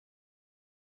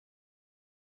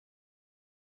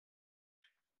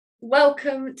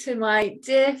Welcome to my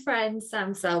dear friend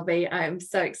Sam Selby. I am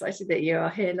so excited that you are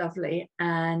here, lovely,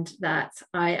 and that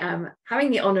I am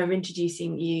having the honour of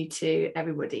introducing you to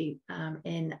everybody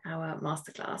in our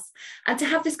masterclass, and to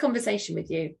have this conversation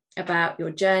with you about your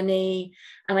journey.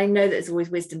 And I know that there's always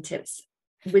wisdom tips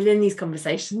within these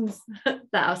conversations that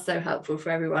are so helpful for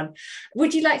everyone.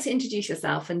 Would you like to introduce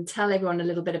yourself and tell everyone a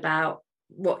little bit about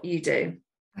what you do?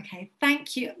 Okay,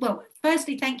 thank you. Well,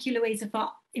 firstly, thank you, Louisa, for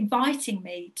inviting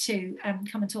me to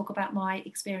come and talk about my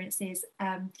experiences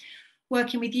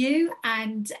working with you,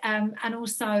 and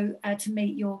also to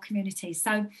meet your community.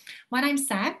 So my name's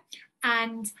Sam,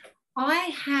 and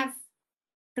I have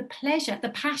the pleasure, the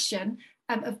passion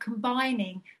of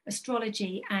combining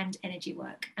astrology and energy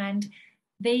work. And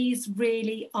these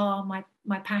really are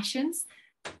my passions.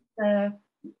 The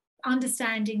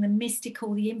understanding the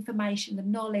mystical, the information, the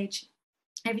knowledge,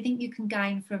 everything you can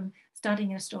gain from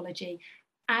studying astrology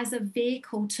as a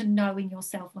vehicle to knowing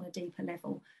yourself on a deeper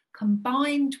level,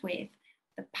 combined with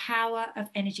the power of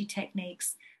energy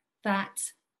techniques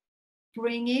that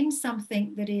bring in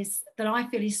something that I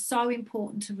feel is so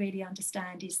important to really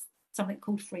understand, is something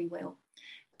called free will.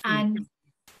 And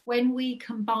when we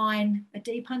combine a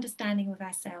deep understanding of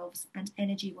ourselves and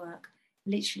energy work,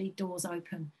 literally doors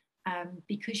open,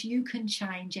 because you can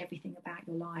change everything about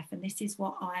your life. And this is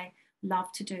what I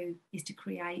love to do, is to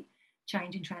create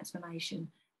change and transformation,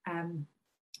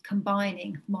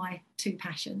 combining my two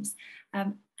passions.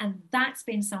 And that's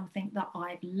been something that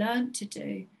I've learned to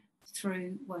do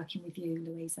through working with you,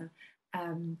 Louisa.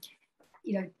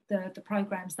 You know, the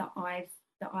programs that I've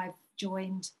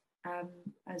joined,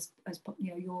 as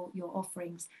you know, your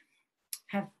offerings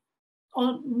have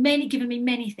given me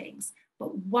many things,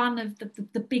 but one of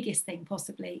the biggest thing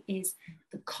possibly is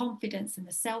the confidence and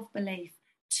the self-belief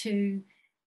to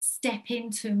step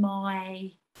into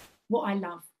what I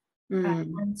love,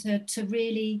 and to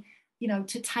really, you know,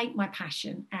 to take my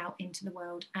passion out into the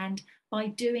world. And by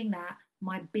doing that,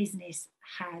 my business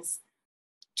has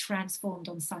transformed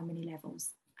on so many levels.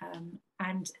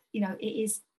 And you know, it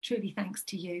is truly thanks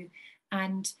to you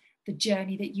and the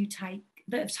journey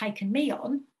that have taken me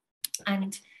on.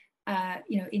 And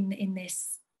you know, in the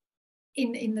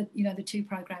you know, the two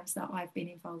programs that I've been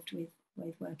involved with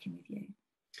working with you.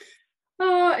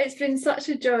 Oh, it's been such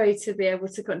a joy to be able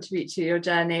to contribute to your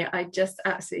journey. I just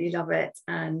absolutely love it,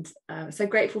 and so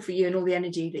grateful for you and all the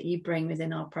energy that you bring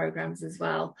within our programs as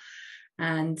well,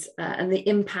 and the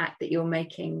impact that you're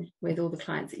making with all the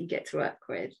clients that you get to work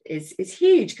with is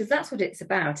huge, because that's what it's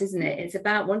about, isn't it? It's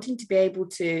about wanting to be able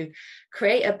to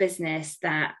create a business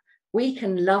that we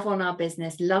can love on our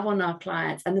business, love on our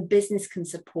clients, and the business can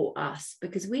support us,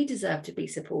 because we deserve to be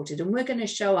supported, and we're going to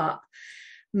show up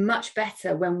much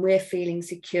better when we're feeling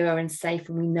secure and safe,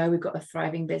 and we know we've got a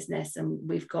thriving business, and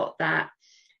we've got that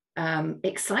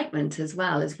excitement as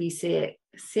well as we see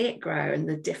it grow, and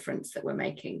the difference that we're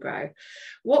making grow.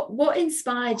 What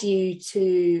inspired you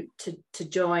to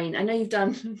join? I know you've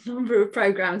done a number of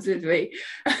programs with me.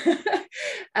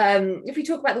 If we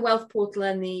talk about the Wealth Portal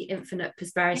and the Infinite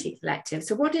Prosperity Collective,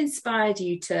 so what inspired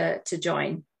you to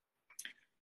join?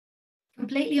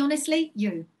 Completely honestly,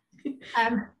 you.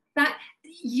 That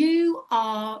you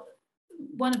are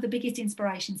one of the biggest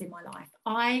inspirations in my life.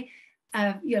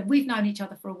 You know, we've known each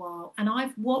other for a while, and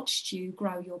I've watched you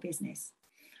grow your business.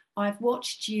 I've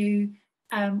watched you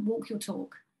walk your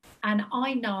talk, and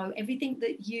I know everything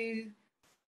that you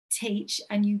teach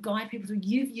and you guide people through,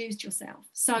 you've used yourself.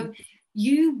 So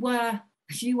you are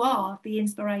the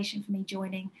inspiration for me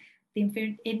joining the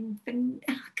can't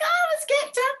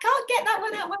get that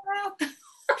one out my mouth.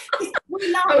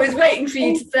 I was waiting for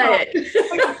you to say it. You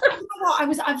know what? I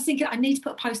was thinking, I need to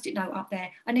put a post-it note up there.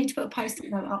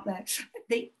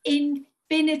 The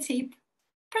Infinity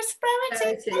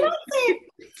Prosperity Collective.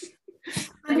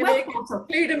 I'm going to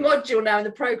include a module now in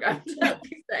the program to help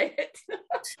you say it.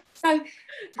 So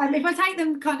if I take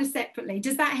them kind of separately,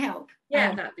 does that help?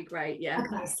 Yeah, that'd be great. Yeah.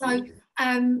 Okay.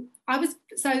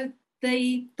 So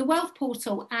the Wealth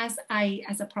Portal as a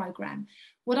program,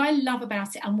 what I love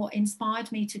about it and what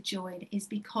inspired me to join is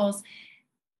because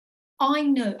I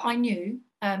knew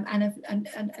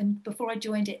and before I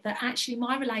joined it, that actually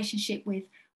my relationship with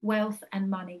wealth and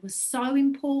money was so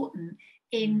important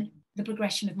in the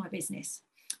progression of my business,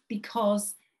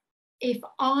 because if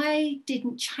I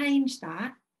didn't change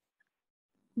that,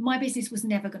 my business was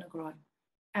never going to grow.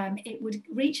 It would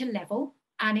reach a level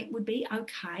and it would be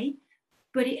okay,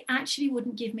 but it actually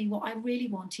wouldn't give me what I really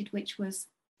wanted, which is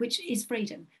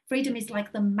freedom. Freedom is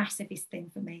like the massivest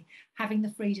thing for me, having the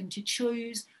freedom to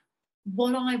choose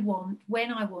what I want,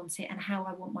 when I want it, and how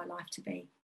I want my life to be.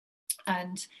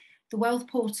 And the Wealth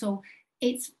Portal,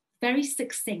 it's very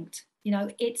succinct. You know,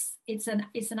 it's an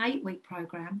 8-week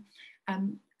program,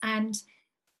 and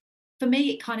for me,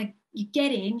 it kind of, you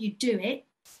get in, you do it,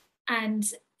 and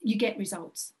you get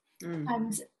results.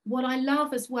 And what I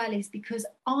love as well is because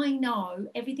I know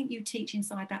everything you teach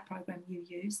inside that program you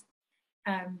use,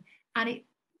 and it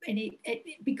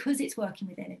because it's working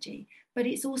with energy, but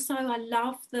it's also, I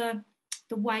love the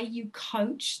way you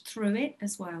coach through it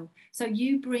as well. So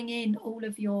you bring in all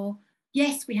of your,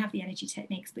 yes, we have the energy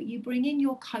techniques, but you bring in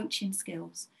your coaching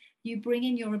skills, you bring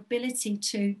in your ability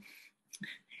to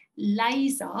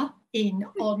laser in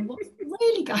on what's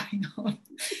really going on,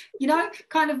 you know,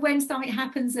 kind of when something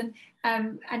happens, and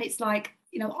it's like,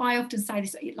 you know, I often say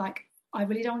this, like, I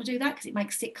really don't want to do that because it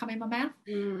makes sick come in my mouth.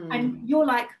 And you're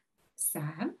like,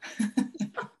 Sam,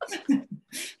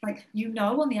 like, you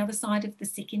know, on the other side of the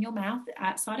sick in your mouth,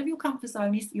 outside of your comfort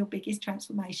zone, is your biggest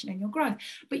transformation and your growth.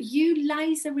 But you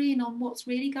laser in on what's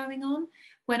really going on.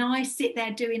 When I sit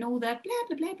there doing all the blah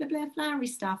blah blah blah blah flowery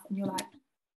stuff, and you're like,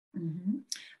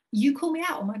 you call me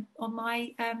out on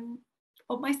my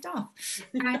stuff.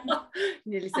 And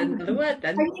nearly said another word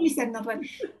then. I nearly said another word.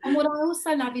 And what I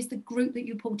also love is the group that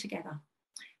you pull together,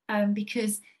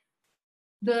 because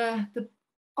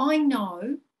I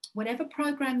know whatever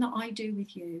program that I do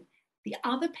with you, the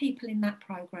other people in that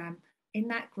program, in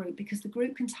that group, because the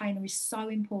group container is so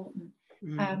important.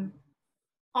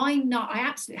 I know, I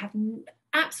absolutely have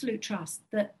absolute trust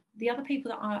that the other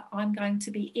people that I'm going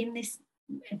to be in this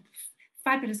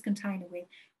fabulous container with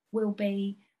will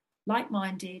be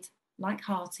like-minded,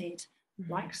 like-hearted,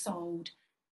 like-souled,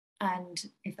 and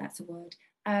if that's a word,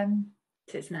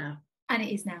 it is now. And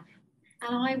it is now.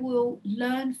 And I will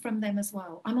learn from them as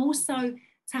well. I'm also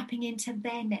tapping into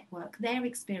their network, their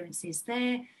experiences,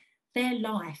 their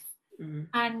life,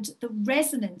 and the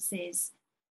resonances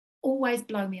always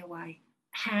blow me away.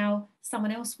 How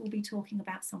someone else will be talking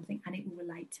about something and it will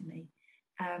relate to me,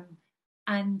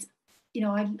 and you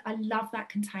know, I love that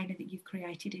container that you've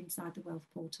created inside the Wealth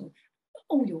Portal,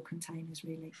 all your containers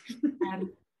really.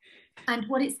 And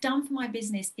what it's done for my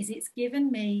business is it's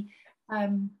given me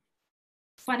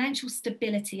financial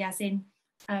stability, as in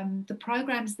the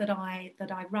programs that I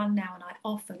run now and I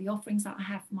offer, the offerings that I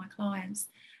have for my clients.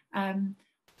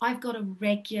 I've got a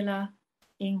regular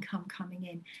income coming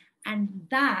in, and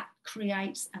that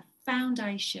creates a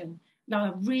foundation,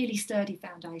 like a really sturdy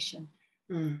foundation,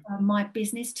 my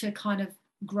business to kind of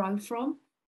grow from.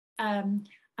 And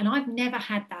I've never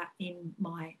had that in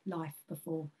my life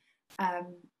before.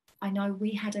 I know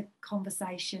we had a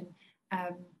conversation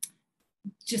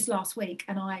just last week,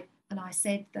 and I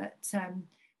said that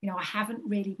you know, I haven't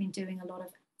really been doing a lot of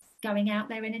going out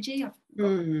there energy. I've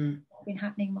been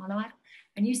happening in my life.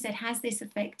 And you said, has this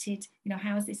affected, you know,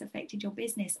 how has this affected your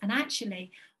business? And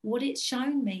actually what it's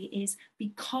shown me is,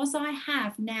 because I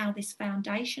have now this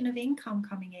foundation of income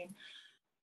coming in,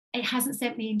 it hasn't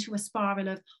sent me into a spiral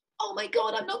of, oh my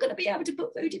God, I'm not going to be able to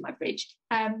put food in my fridge.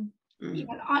 You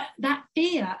know, that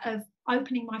fear of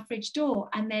opening my fridge door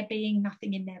and there being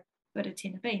nothing in there but a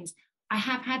tin of beans. I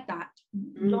have had that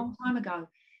a long time ago.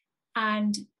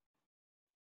 And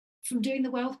from doing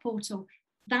the Wealth Portal,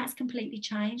 that's completely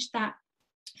changed. That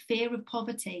fear of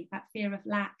poverty, that fear of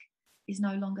lack is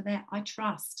no longer there. I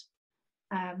trust.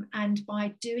 And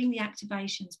by doing the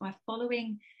activations, by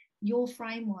following your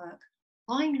framework,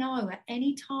 I know at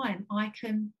any time I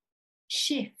can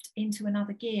shift into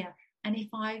another gear. And if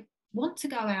I want to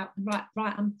go out, right,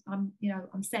 I'm you know,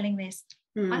 I'm selling this,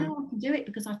 I know I can do it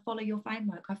because I follow your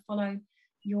framework, I follow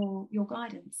your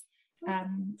guidance.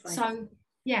 So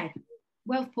yeah,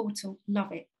 Wealth Portal,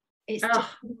 love it. It's just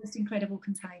the most incredible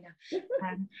container.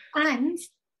 And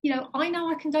you know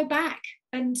I can go back,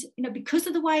 and you know, because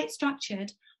of the way it's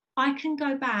structured, I can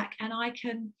go back and I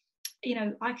can, you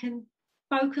know, I can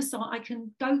focus on, I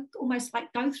can go almost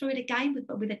like go through it again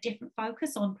with a different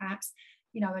focus on perhaps,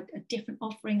 you know, a different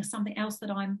offering or something else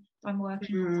that I'm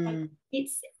working on. So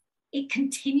it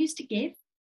continues to give.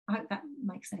 I hope that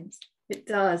makes sense. It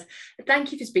does.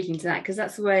 Thank you for speaking to that, because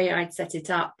that's the way I'd set it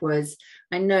up. Was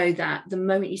I know that the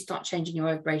moment you start changing your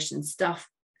vibration, stuff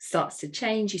starts to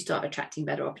change. You start attracting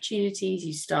better opportunities.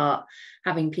 You start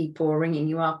having people ringing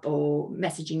you up or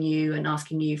messaging you and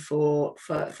asking you for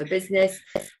business.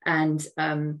 And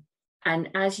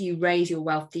as you raise your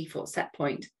wealth default set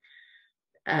point,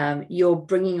 you're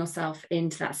bringing yourself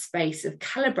into that space of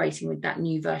calibrating with that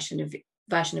new version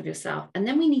of yourself. And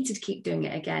then we need to keep doing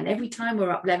it again. Every time we're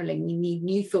up leveling, we need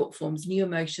new thought forms, new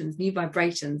emotions, new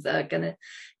vibrations that are going to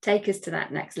take us to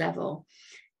that next level.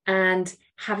 And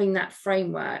having that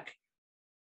framework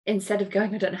instead of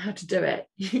going, I don't know how to do it,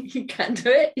 you can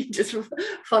do it. You just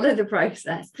follow the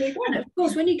process. And of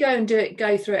course, when you go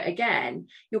through it again,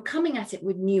 you're coming at it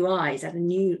with new eyes, at a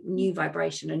new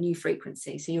vibration, a new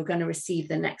frequency. So you're going to receive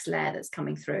the next layer that's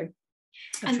coming through.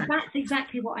 And that's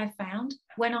exactly what I've found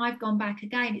when I've gone back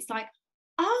again. It's like,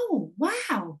 oh,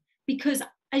 wow. Because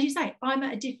as you say, I'm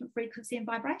at a different frequency and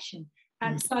vibration.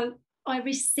 So I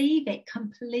receive it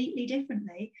completely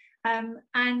differently.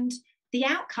 And the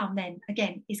outcome then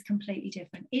again is completely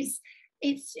different.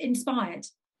 It's inspired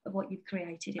of what you've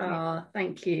created. Oh,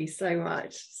 thank you so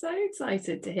much. So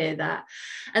excited to hear that.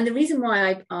 And the reason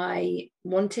why I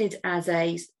wanted as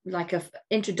a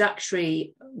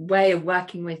introductory way of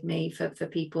working with me for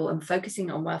people and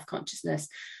focusing on wealth consciousness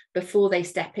before they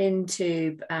step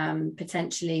into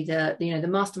potentially the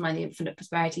mastermind, the Infinite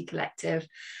Prosperity Collective,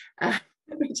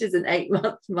 which is an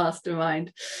 8-month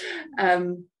mastermind,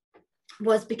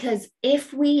 was because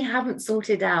if we haven't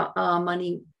sorted out our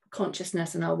money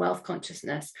consciousness and our wealth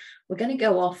consciousness, we're going to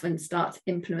go off and start to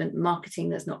implement marketing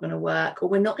that's not going to work, or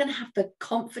we're not going to have the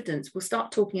confidence. We'll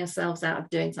start talking ourselves out of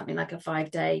doing something like a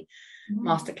 5-day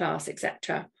masterclass,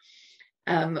 etc.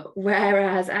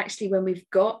 Whereas actually when we've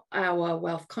got our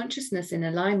wealth consciousness in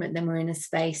alignment, then we're in a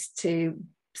space to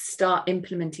start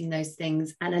implementing those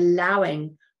things and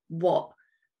allowing what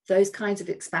those kinds of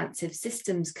expansive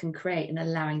systems can create, and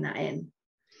allowing that in.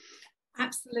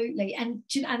 Absolutely. And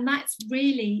that's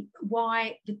really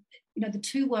why the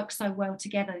two work so well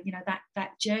together,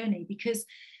 that journey. Because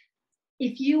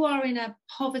if you are in a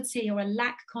poverty or a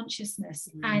lack consciousness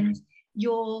and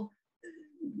you're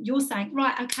saying,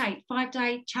 right, okay,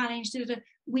 5-day challenge,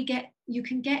 you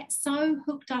can get so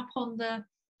hooked up on the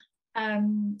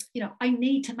I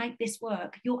need to make this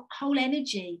work. Your whole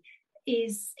energy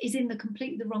is in the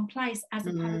completely wrong place, as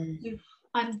opposed to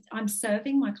I'm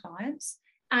serving my clients,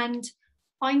 and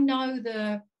I know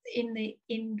in the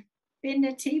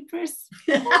infinity I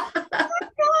can't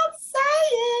say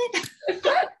it.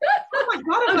 Oh my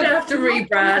god, I'm gonna have to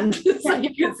rebrand so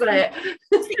you can say it.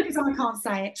 Because I can't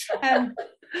say it.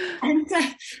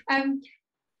 And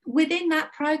within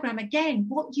that program, again,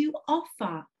 what you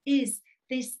offer is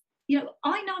this.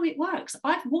 I know it works.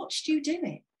 I've watched you do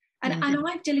it. And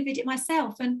I've delivered it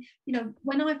myself. And,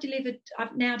 when I've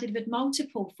now delivered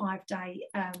multiple 5-day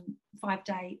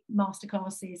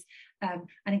masterclasses. And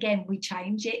again, we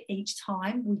change it each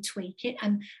time, we tweak it.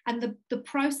 And the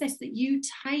process that you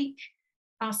take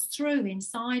us through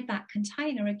inside that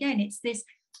container, again, it's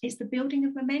the building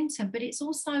of momentum, but it's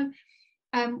also,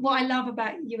 what I love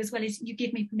about you as well is you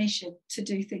give me permission to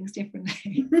do things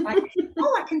differently. Like,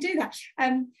 I can do that.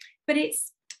 But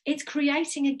it's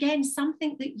creating again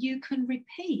something that you can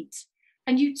repeat,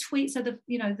 and you tweet. So the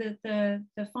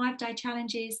 5-day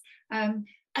challenges and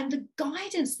the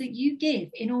guidance that you give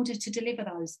in order to deliver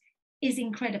those is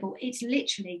incredible. It's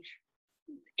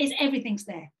everything's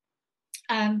there.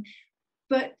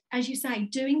 But as you say,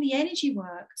 doing the energy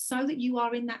work so that you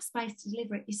are in that space to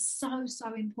deliver it is so,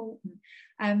 so important.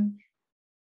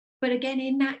 But again,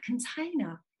 in that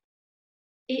container,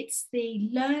 it's the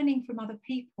learning from other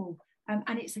people.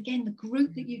 And it's, again, the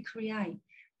group that you create.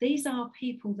 These are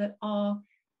people that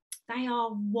they are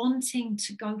wanting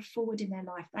to go forward in their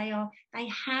life. They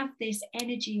have this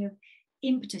energy of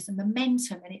impetus and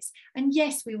momentum, and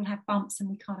yes, we will have bumps, and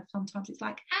we kind of sometimes it's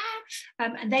like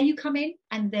and there you come in,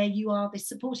 and there you are, this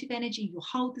supportive energy. You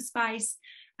hold the space.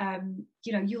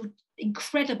 You're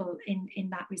incredible in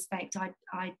that respect.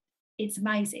 It's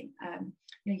amazing.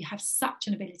 You have such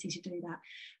an ability to do that.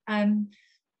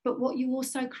 But what you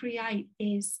also create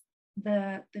is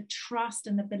the trust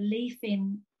and the belief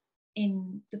in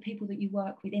the people that you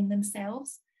work with, in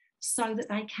themselves, so that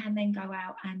they can then go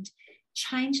out and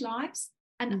change lives.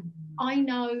 And I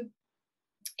know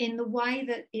in the way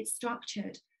that it's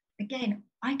structured, again,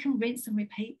 I can rinse and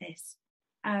repeat this.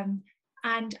 And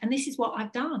this is what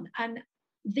I've done. And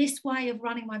this way of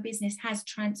running my business has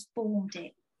transformed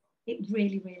it. It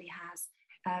really, really has.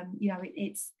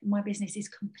 My business is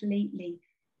completely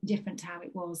different to how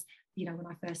it was, when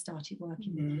I first started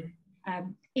working with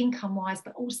you, income-wise,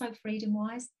 but also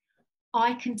freedom-wise.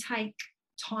 I can take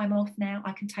time off now.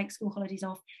 I can take school holidays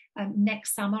off.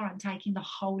 Next summer, I'm taking the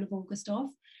whole of August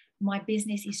off. My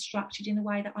business is structured in a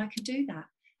way that I can do that.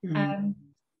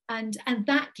 And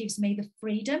that gives me the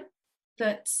freedom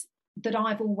that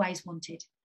I've always wanted.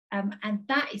 And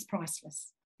that is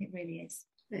priceless. It really is.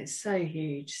 It's so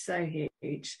huge, so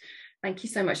huge. Thank you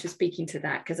so much for speaking to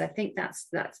that, because I think that's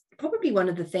probably one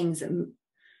of the things that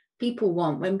people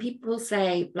want. When people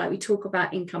say, like, we talk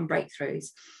about income breakthroughs,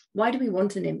 why do we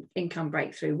want an income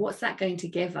breakthrough? What's that going to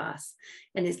give us?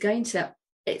 And it's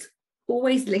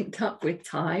always linked up with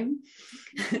time.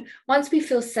 Once we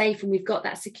feel safe and we've got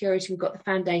that security, we've got the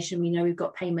foundation, we know we've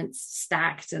got payments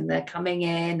stacked and they're coming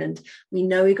in, and we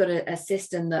know we've got a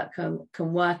system that can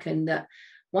work, and that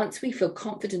once we feel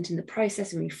confident in the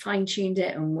process and we fine-tuned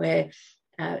it and we're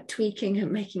tweaking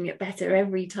and making it better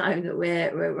every time that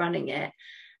we're running it,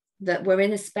 that we're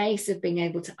in a space of being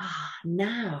able to,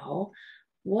 now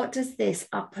what does this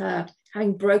upper,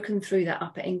 having broken through that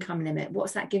upper income limit,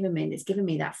 what's that given me? And it's given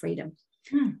me that freedom.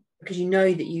 Because you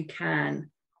know that you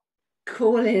can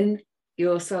call in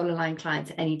your soul aligned clients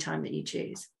at any time that you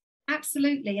choose.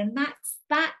 Absolutely. And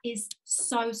that is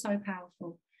so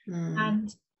powerful.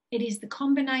 And it is the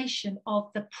combination of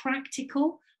the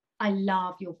practical. I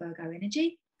love your Virgo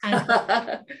energy, and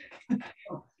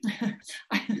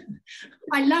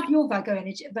I love your Virgo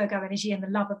energy and the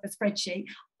love of a spreadsheet.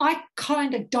 I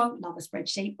kind of don't love a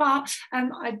spreadsheet, but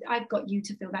I've got you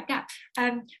to fill that gap.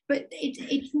 But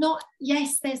it's not,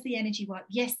 yes, there's the energy work.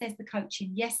 Yes, there's the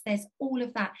coaching. Yes, there's all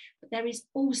of that. But there is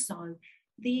also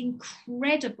the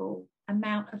incredible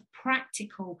amount of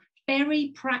practical,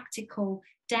 very practical,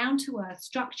 down to earth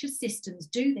structure systems.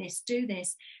 Do this.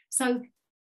 So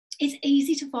it's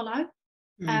easy to follow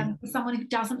for someone who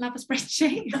doesn't love a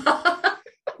spreadsheet.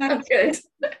 Good.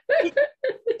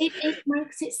 It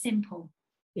makes it simple.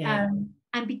 Yeah.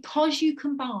 And because you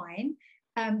combine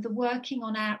the working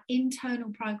on our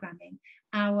internal programming,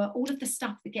 all of the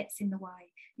stuff that gets in the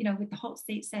way, with the hot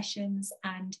seat sessions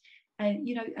and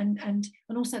and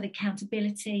also the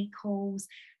accountability calls,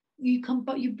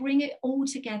 but you bring it all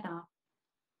together.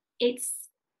 It's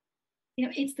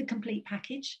the complete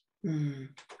package,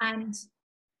 and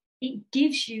it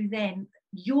gives you then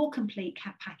your complete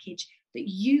package that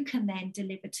you can then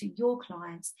deliver to your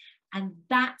clients, and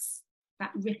that's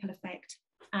that ripple effect.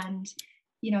 And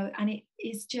and it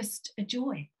is just a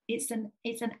joy. It's an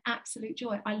absolute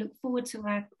joy. I look forward to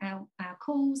our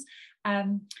calls,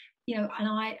 and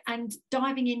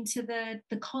diving into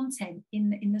the content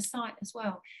in the site as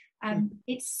well.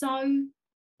 It's so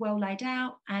well laid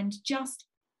out, and just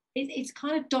it's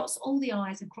kind of dots all the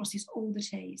I's and crosses all the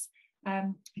T's.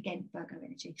 Again, Virgo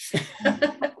energy.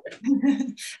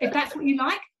 If that's what you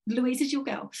like, Louisa's your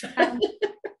girl.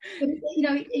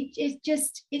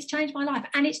 It's changed my life,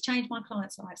 and it's changed my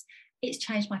clients' lives. It's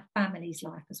changed my family's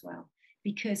life as well,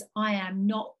 because I am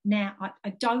not now.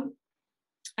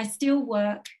 I still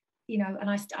work, and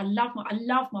I love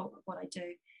what I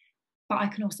do, but I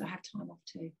can also have time off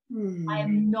too. I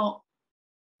am not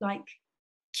like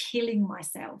killing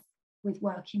myself with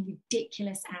working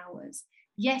ridiculous hours.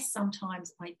 Yes,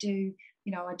 sometimes I do,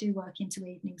 I do work into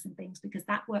evenings and things because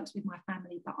that works with my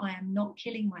family, but I am not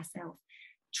killing myself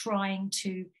trying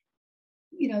to,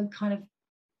 kind of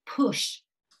push.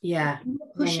 Yeah,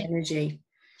 energy.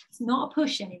 It's not a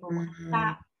push anymore.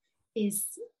 That is,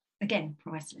 again,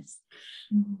 priceless.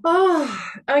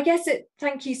 Oh, I guess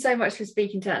thank you so much for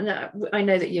speaking to that. I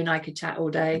know that you and I could chat all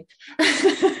day.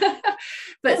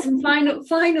 But some final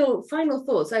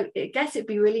thoughts. I guess it'd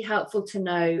be really helpful to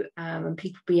know, and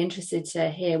people be interested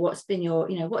to hear what's been your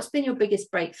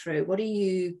biggest breakthrough. What are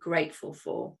you grateful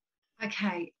for?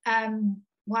 Okay.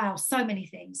 Wow, so many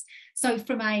things. So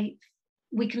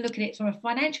we can look at it from a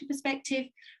financial perspective.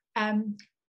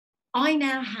 I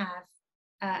now have,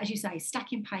 as you say,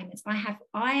 stacking payments.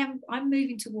 I'm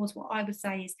moving towards what I would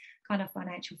say is kind of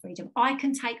financial freedom. I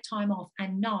can take time off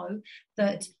and know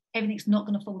that everything's not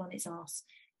going to fall on its arse.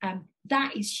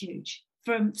 That is huge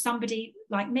from somebody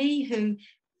like me who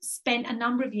spent a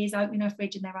number of years opening her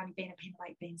fridge and there only being a pin of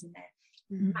baked beans in there.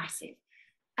 Massive.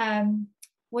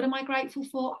 What am I grateful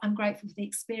for? I'm grateful for the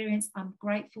experience. I'm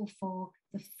grateful for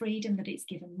the freedom that it's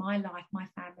given my life, my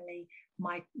family,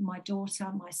 my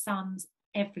daughter, my sons,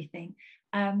 everything.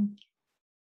 I'm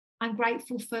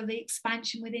grateful for the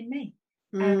expansion within me.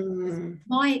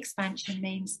 My expansion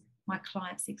means my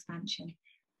client's expansion.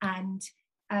 And,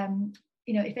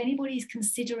 if anybody's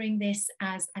considering this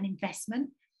as an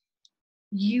investment,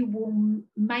 you will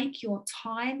make your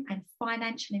time and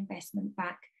financial investment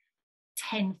back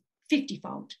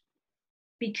 50-fold,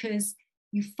 because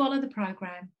you follow the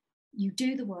program, you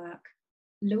do the work.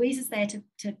 Louisa's there to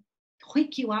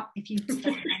hook you up if you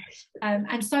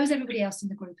and so is everybody else in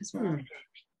the group as well.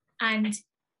 And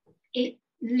it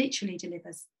literally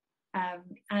delivers.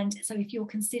 And so if you're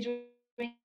considering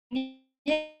it,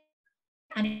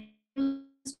 and it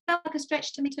feels like a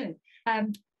stretch to me too,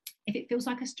 if it feels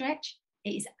like a stretch,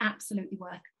 it is absolutely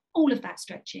worth all of that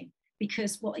stretching,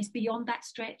 because what is beyond that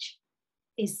stretch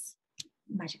is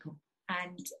magical.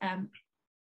 And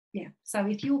so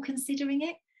if you're considering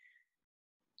it,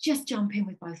 just jump in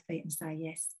with both feet and say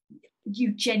yes.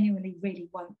 You genuinely really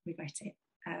won't regret it.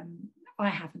 I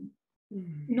haven't.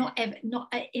 Not ever,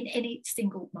 not in any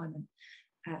single moment.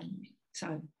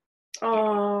 So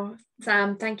oh,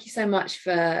 Sam, thank you so much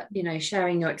for, you know,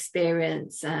 sharing your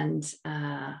experience and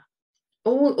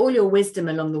all your wisdom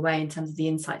along the way in terms of the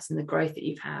insights and the growth that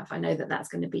you have. I know that that's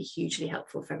going to be hugely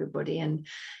helpful for everybody, and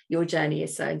your journey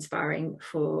is so inspiring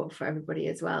for everybody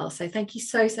as well. So thank you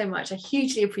so much. I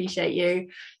hugely appreciate you.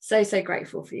 So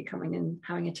grateful for you coming and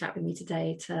having a chat with me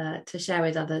today to share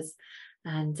with others,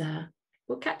 and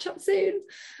we'll catch up soon.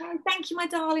 Thank you, my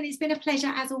darling. It's been a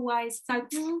pleasure as always. So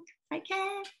take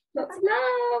care. Lots of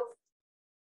love.